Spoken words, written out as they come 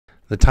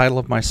The title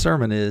of my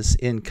sermon is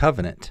In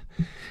Covenant,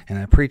 and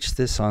I preached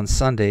this on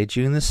Sunday,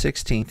 June the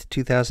 16th,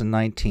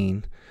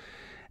 2019,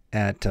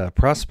 at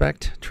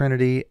Prospect,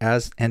 Trinity,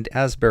 and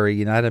Asbury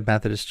United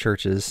Methodist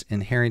Churches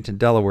in Harrington,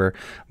 Delaware.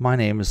 My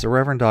name is the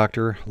Reverend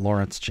Dr.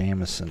 Lawrence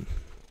Jameson.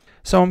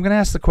 So I'm going to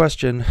ask the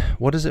question,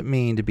 what does it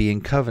mean to be in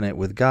covenant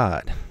with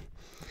God?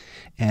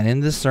 And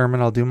in this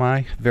sermon, I'll do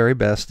my very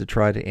best to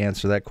try to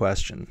answer that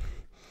question.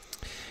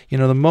 You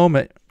know, the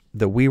moment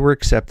that we were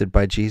accepted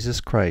by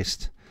Jesus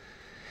Christ,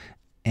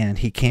 and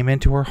He came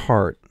into our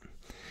heart,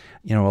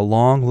 you know, a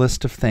long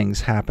list of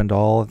things happened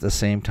all at the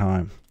same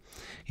time.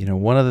 You know,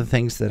 one of the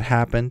things that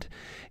happened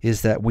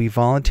is that we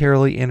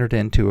voluntarily entered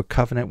into a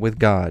covenant with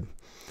God.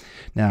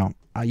 Now,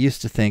 I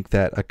used to think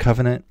that a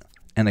covenant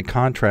and a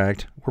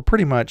contract were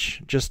pretty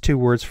much just two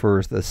words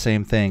for the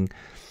same thing.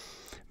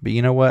 But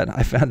you know what?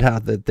 I found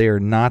out that they are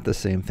not the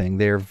same thing.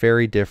 They are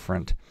very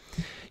different.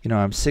 You know,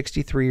 I'm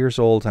 63 years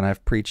old and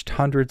I've preached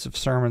hundreds of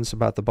sermons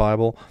about the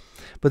Bible,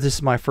 but this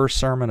is my first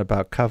sermon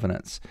about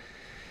covenants.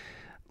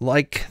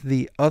 Like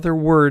the other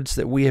words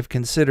that we have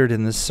considered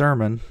in this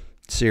sermon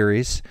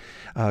series,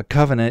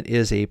 covenant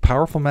is a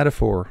powerful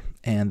metaphor,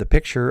 and the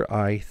picture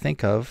I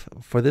think of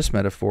for this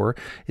metaphor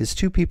is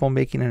two people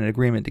making an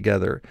agreement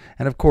together.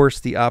 And of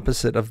course, the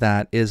opposite of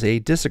that is a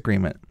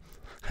disagreement.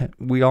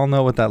 We all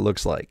know what that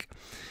looks like.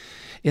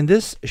 In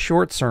this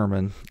short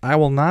sermon, I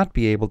will not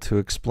be able to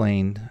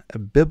explain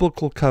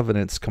biblical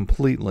covenants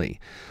completely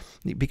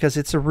because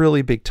it's a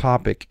really big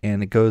topic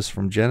and it goes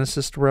from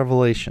Genesis to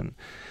Revelation.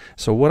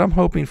 So what I'm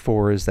hoping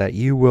for is that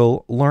you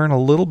will learn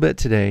a little bit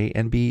today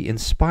and be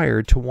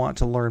inspired to want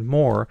to learn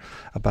more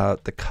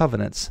about the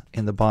covenants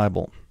in the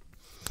Bible.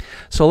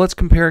 So let's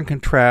compare and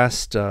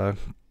contrast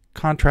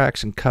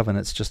contracts and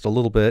covenants just a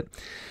little bit.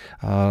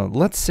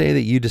 Let's say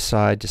that you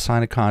decide to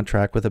sign a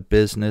contract with a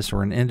business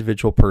or an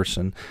individual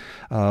person.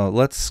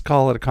 Let's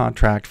call it a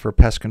contract for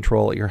pest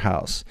control at your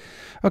house.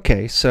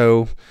 Okay,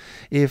 so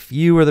if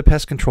you or the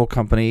pest control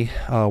company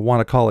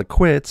want to call it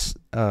quits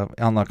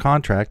on the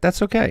contract,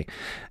 that's okay.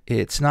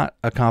 It's not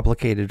a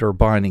complicated or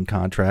binding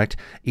contract.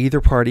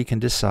 Either party can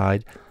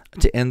decide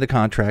to end the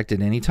contract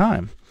at any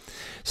time.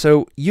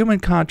 So human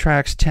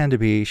contracts tend to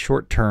be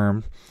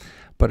short-term,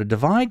 but a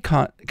divine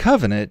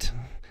covenant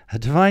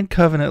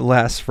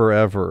lasts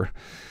forever.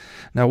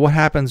 Now, what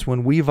happens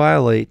when we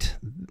violate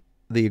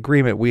the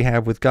agreement we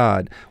have with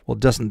God? Well,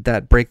 doesn't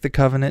that break the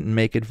covenant and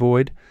make it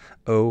void?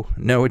 Oh,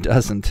 no, it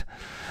doesn't.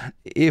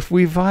 If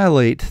we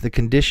violate the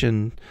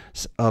conditions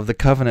of the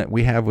covenant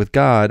we have with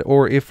God,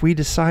 or if we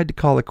decide to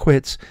call it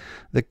quits,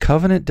 the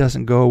covenant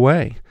doesn't go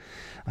away.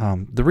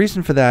 The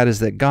reason for that is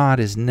that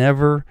God is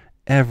never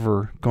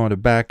ever going to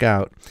back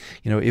out.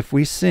 You know, if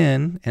we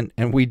sin,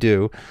 and we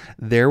do,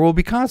 there will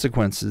be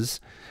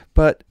consequences,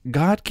 but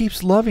God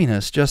keeps loving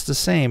us just the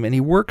same, and He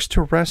works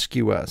to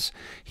rescue us.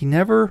 He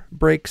never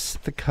breaks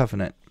the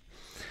covenant.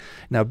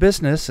 Now,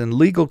 business and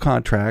legal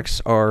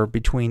contracts are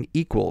between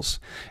equals,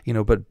 you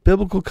know, but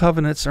biblical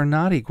covenants are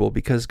not equal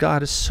because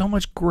God is so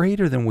much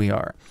greater than we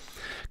are.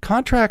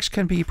 Contracts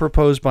can be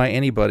proposed by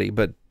anybody,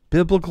 but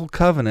biblical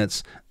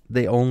covenants,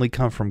 they only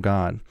come from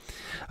God.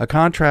 A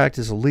contract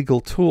is a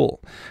legal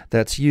tool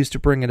that's used to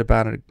bring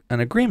about an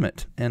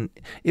agreement, and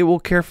it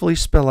will carefully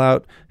spell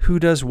out who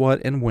does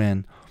what and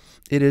when.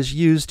 It is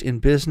used in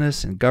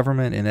business and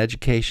government and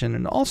education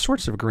and all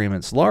sorts of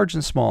agreements, large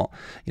and small.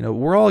 You know,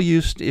 we're all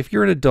used, if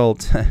you're an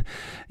adult,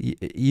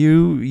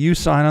 you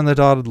sign on the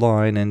dotted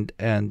line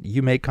and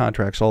you make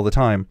contracts all the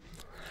time.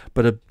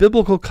 But a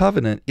biblical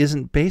covenant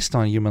isn't based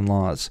on human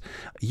laws,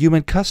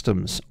 human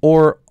customs,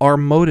 or our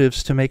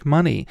motives to make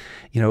money.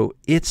 You know,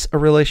 it's a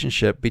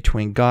relationship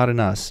between God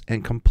and us,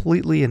 and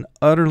completely and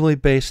utterly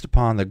based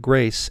upon the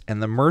grace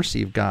and the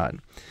mercy of God.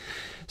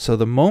 So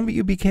the moment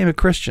you became a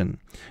Christian,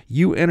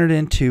 you entered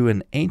into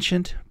an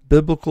ancient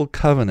biblical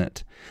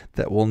covenant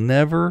that will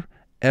never,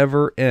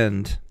 ever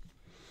end.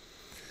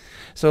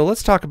 So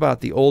let's talk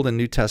about the Old and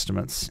New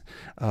Testaments.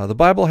 The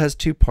Bible has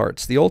two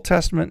parts, the Old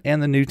Testament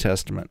and the New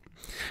Testament.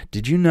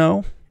 Did you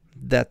know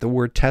that the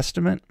word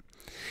testament,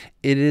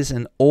 it is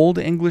an Old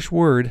English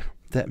word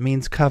that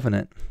means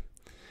covenant?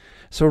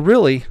 So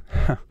really,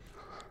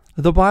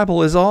 the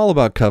Bible is all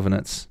about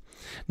covenants.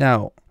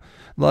 Now,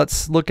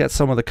 let's look at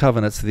some of the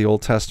covenants of the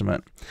Old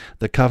Testament.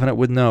 The covenant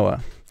with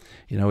Noah.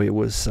 You know, it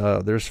was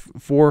there's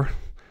four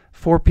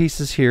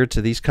pieces here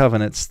to these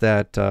covenants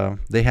that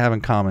they have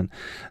in common.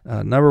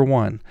 Number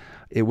one,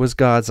 it was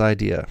God's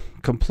idea,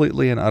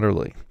 completely and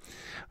utterly.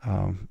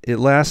 It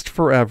lasts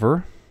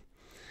forever,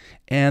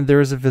 and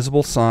there is a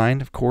visible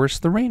sign, of course,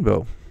 the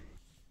rainbow.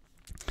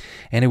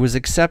 And it was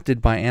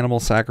accepted by animal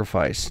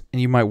sacrifice.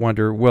 And you might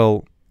wonder,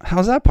 well,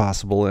 how's that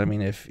possible? I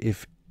mean,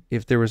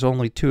 if there was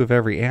only two of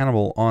every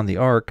animal on the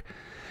ark,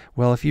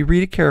 well, if you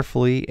read it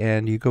carefully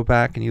and you go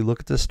back and you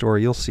look at the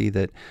story, you'll see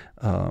that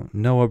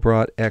Noah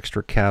brought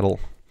extra cattle.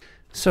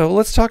 So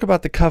let's talk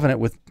about the covenant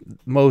with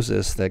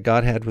Moses that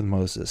God had with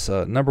Moses.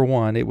 Number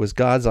one, it was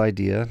God's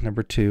idea.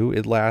 Number two,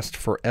 it lasts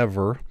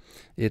forever.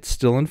 It's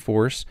still in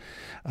force.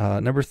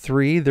 Number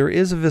three, there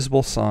is a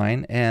visible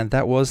sign, and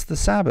that was the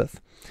Sabbath.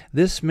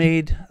 This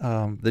made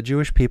the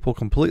Jewish people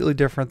completely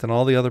different than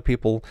all the other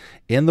people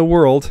in the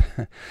world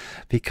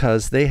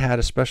because they had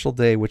a special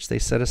day which they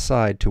set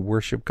aside to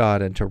worship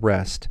God and to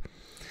rest.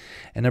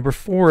 And number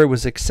 4, it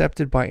was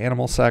accepted by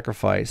animal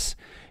sacrifice.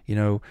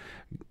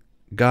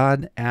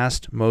 God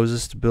asked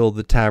Moses to build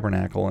the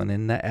tabernacle,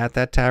 and at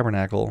that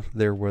tabernacle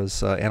there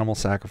was animal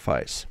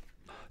sacrifice.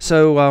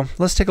 So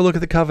let's take a look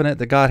at the covenant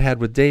that God had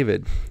with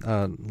David.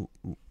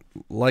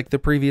 Like the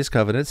previous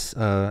covenants,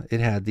 it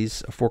had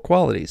these 4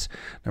 qualities.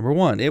 Number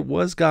 1, it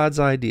was God's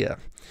idea.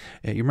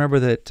 You remember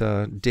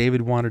that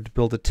David wanted to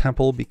build a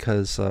temple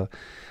because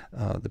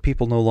the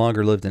people no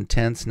longer lived in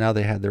tents. Now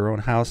they had their own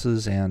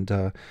houses,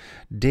 and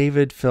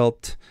David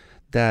felt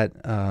that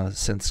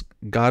since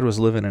God was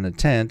living in a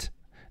tent,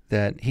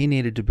 that he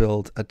needed to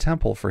build a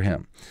temple for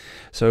him.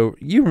 So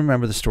you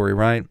remember the story,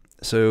 right?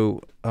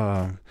 So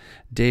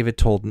David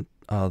told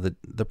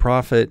the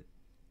prophet,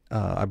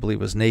 I believe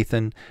it was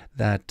Nathan,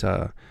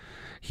 that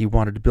he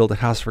wanted to build a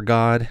house for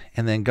God,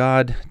 and then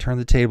God turned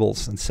the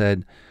tables and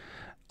said,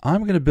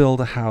 I'm going to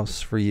build a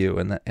house for you.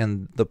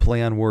 And the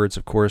play on words,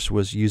 of course,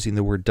 was using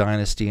the word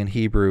dynasty in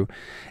Hebrew,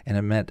 and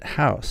it meant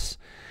house.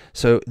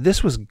 So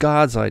this was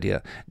God's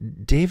idea.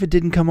 David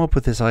didn't come up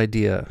with this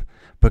idea,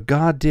 but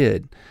God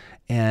did.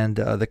 And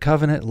the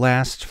covenant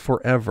lasts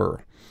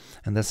forever.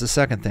 And that's the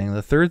second thing.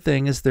 The third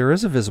thing is there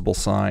is a visible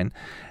sign,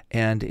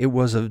 and it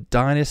was a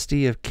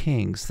dynasty of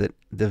kings that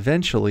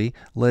eventually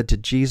led to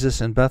Jesus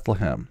in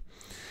Bethlehem,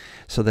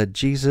 so that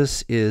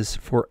Jesus is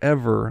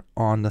forever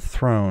on the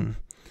throne.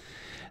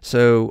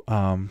 So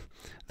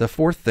the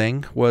fourth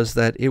thing was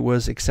that it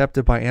was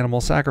accepted by animal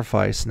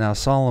sacrifice. Now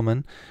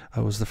Solomon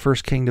was the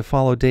first king to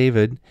follow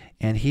David,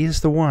 and he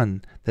is the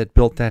one that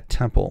built that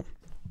temple.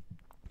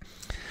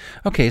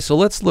 Okay, so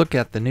let's look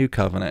at the New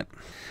Covenant.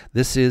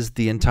 This is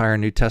the entire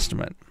New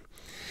Testament.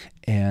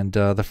 And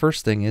the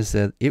first thing is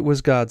that it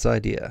was God's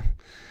idea.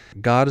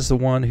 God is the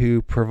one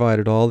who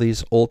provided all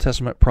these Old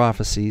Testament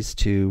prophecies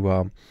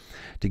to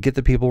get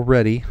the people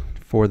ready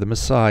for the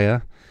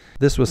Messiah.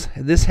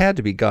 This had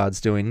to be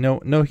God's doing.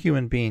 No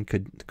human being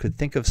could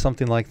think of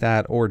something like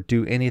that or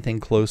do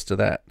anything close to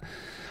that.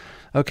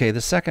 Okay,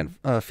 the second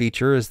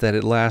feature is that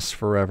it lasts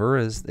forever,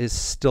 is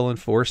still in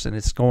force, and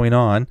it's going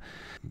on.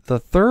 The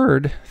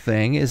third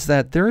thing is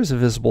that there is a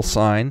visible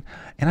sign,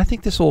 and I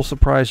think this will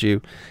surprise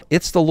you.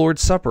 It's the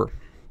Lord's Supper.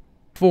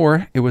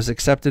 4, it was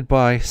accepted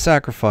by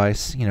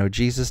sacrifice.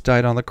 Jesus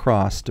died on the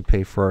cross to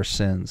pay for our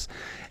sins,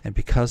 and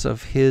because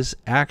of his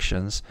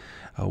actions,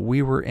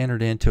 we were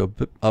entered into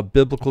a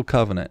biblical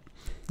covenant.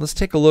 Let's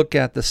take a look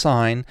at the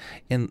sign.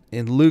 In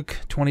Luke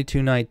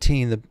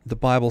 22:19, the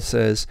Bible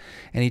says,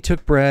 "And he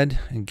took bread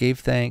and gave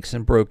thanks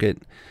and broke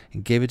it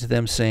and gave it to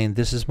them, saying,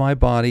 'This is my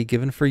body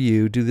given for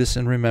you. Do this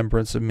in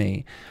remembrance of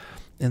me.'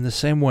 In the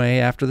same way,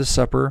 after the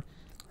supper,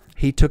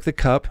 he took the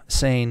cup,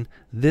 saying,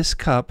 'This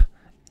cup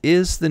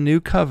is the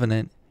new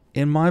covenant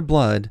in my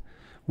blood,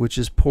 which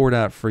is poured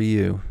out for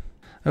you.'"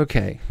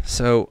 Okay,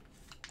 so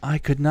I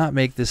could not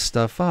make this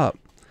stuff up.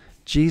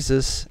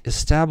 Jesus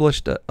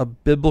established a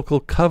biblical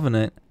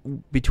covenant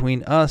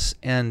between us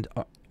and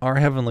our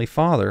Heavenly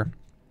Father,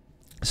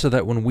 so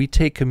that when we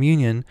take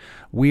communion,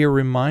 we are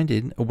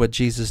reminded of what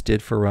Jesus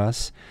did for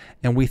us,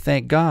 and we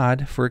thank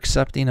God for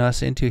accepting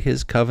us into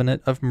his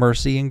covenant of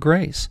mercy and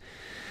grace.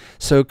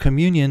 So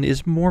communion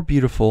is more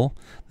beautiful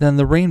than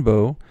the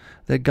rainbow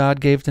that God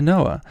gave to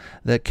Noah.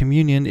 That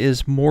communion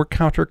is more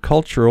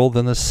countercultural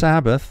than the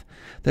Sabbath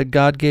that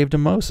God gave to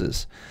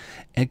Moses.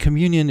 And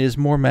communion is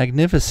more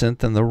magnificent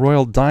than the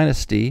royal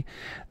dynasty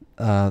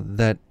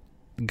that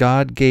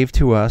God gave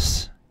to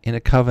us in a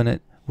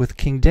covenant with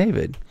King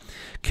David.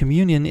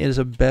 Communion is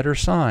a better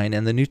sign,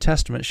 and the New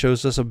Testament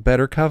shows us a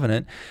better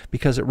covenant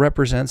because it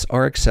represents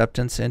our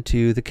acceptance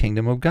into the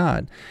kingdom of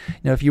God.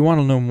 Now, if you want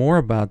to know more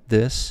about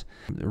this,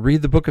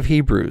 read the book of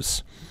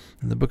Hebrews.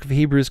 And the book of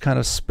Hebrews kind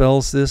of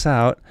spells this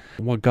out,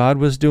 what God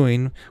was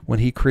doing when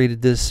he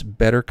created this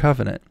better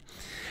covenant.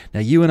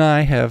 Now, you and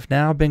I have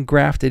now been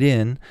grafted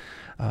in,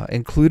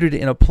 included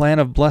in a plan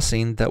of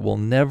blessing that will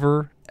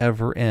never,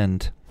 ever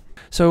end.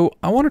 So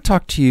I want to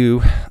talk to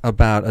you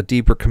about a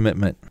deeper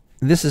commitment.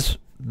 This is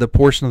the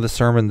portion of the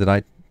sermon that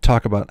I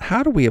talk about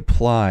how do we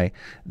apply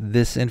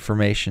this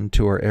information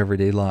to our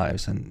everyday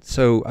lives. And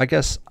so I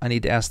guess I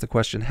need to ask the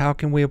question, how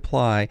can we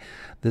apply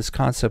this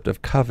concept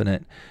of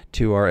covenant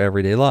to our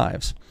everyday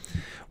lives?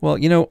 Well,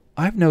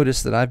 I've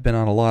noticed that I've been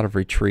on a lot of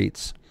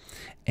retreats.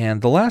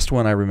 And the last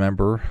one I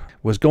remember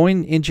was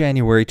going in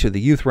January to the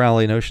youth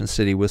rally in Ocean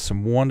City with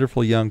some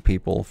wonderful young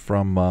people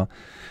from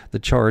the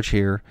charge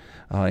here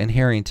in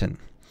Harrington.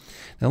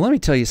 Now let me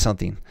tell you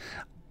something.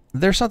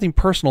 There's something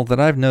personal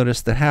that I've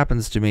noticed that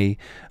happens to me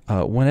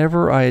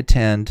whenever I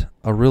attend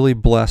a really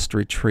blessed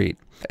retreat.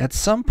 At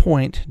some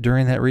point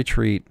during that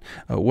retreat,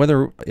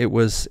 whether it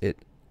was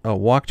a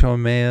walk to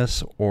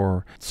Emmaus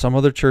or some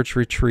other church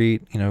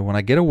retreat, when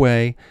I get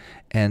away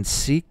and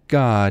seek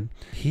God,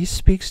 he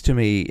speaks to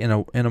me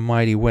in a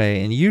mighty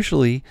way. And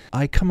usually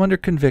I come under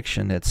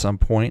conviction at some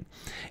point,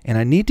 and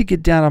I need to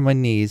get down on my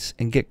knees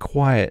and get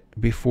quiet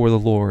before the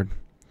Lord.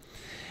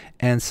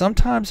 And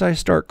sometimes I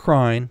start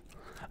crying,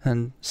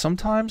 and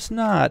sometimes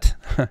not.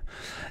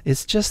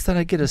 It's just that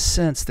I get a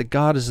sense that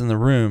God is in the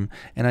room,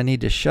 and I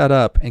need to shut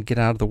up and get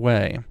out of the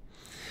way.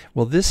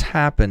 Well, this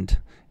happened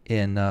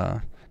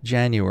in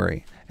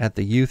January at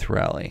the youth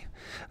rally,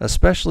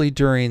 especially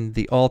during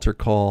the altar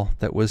call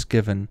that was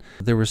given.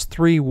 There was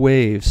 3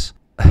 waves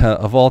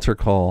of altar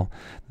call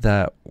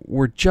that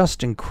were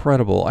just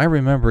incredible. I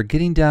remember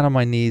getting down on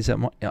my knees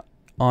in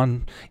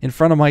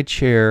front of my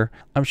chair.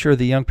 I'm sure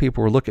the young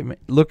people were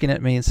looking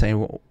at me and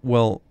saying,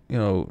 well,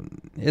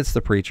 it's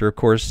the preacher. Of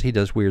course, he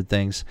does weird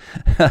things.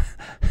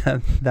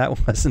 That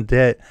wasn't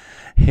it.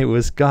 It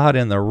was God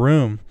in the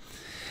room.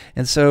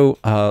 And so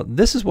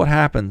this is what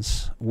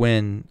happens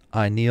when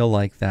I kneel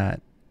like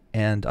that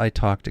and I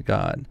talk to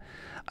God.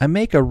 I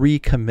make a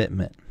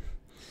recommitment.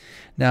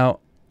 Now,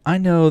 I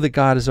know that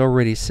God has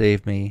already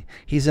saved me.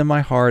 He's in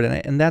my heart,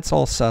 and that's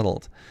all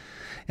settled.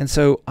 And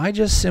so I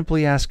just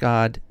simply ask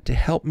God to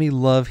help me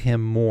love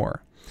Him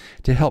more,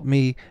 to help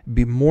me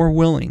be more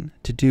willing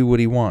to do what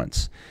He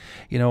wants.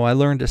 I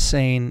learned a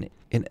saying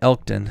in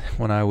Elkton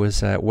when I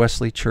was at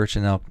Wesley Church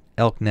in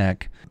Elk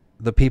Neck.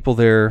 The people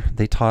there,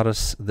 they taught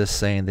us this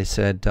saying. They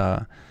said,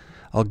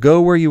 I'll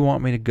go where you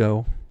want me to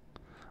go.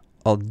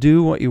 I'll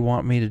do what you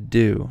want me to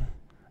do.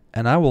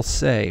 And I will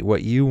say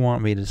what you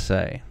want me to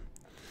say.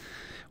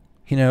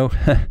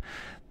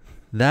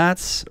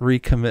 That's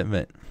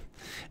recommitment.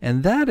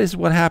 And that is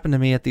what happened to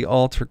me at the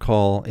altar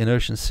call in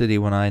Ocean City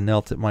when I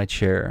knelt at my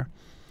chair.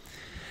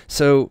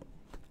 So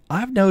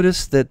I've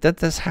noticed that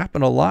has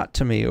happened a lot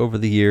to me over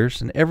the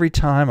years, and every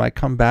time I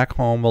come back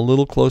home a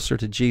little closer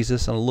to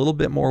Jesus and a little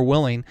bit more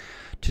willing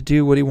to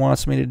do what He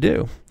wants me to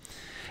do.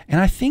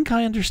 And I think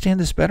I understand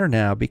this better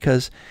now,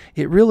 because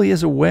it really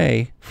is a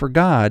way for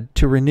God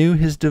to renew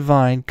His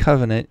divine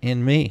covenant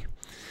in me.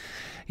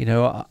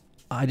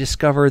 I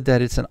discovered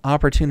that it's an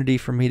opportunity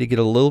for me to get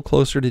a little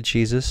closer to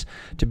Jesus,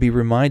 to be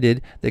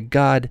reminded that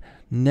God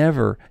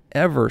never,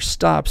 ever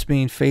stops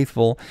being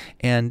faithful,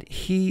 and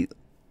He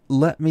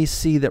let me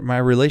see that my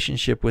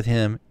relationship with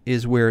Him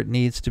is where it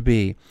needs to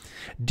be.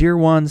 Dear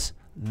ones,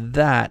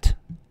 that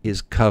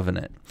is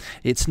covenant.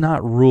 It's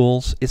not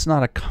rules. It's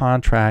not a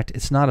contract.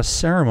 It's not a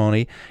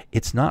ceremony.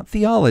 It's not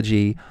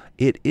theology.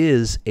 It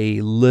is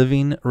a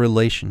living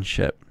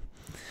relationship.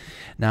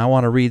 Now I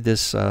want to read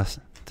this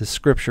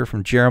scripture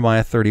from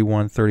Jeremiah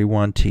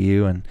 31:31 to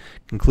you and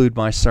conclude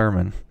my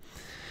sermon.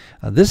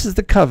 This is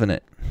the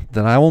covenant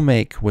that I will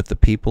make with the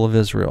people of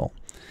Israel.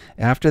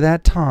 After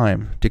that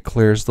time,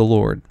 declares the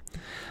Lord,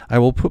 I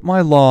will put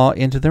my law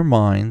into their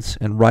minds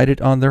and write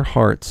it on their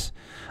hearts.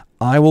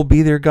 I will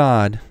be their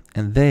God,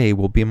 and they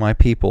will be my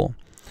people.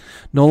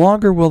 No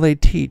longer will they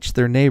teach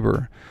their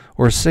neighbor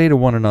or say to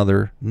one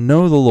another,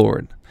 know the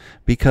Lord,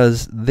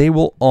 because they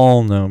will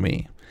all know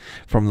me,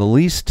 from the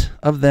least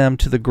of them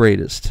to the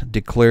greatest,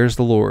 declares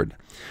the Lord.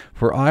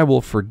 For I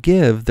will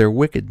forgive their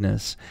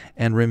wickedness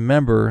and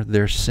remember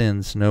their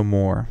sins no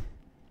more.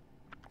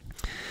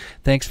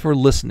 Thanks for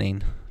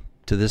listening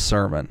to this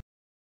sermon.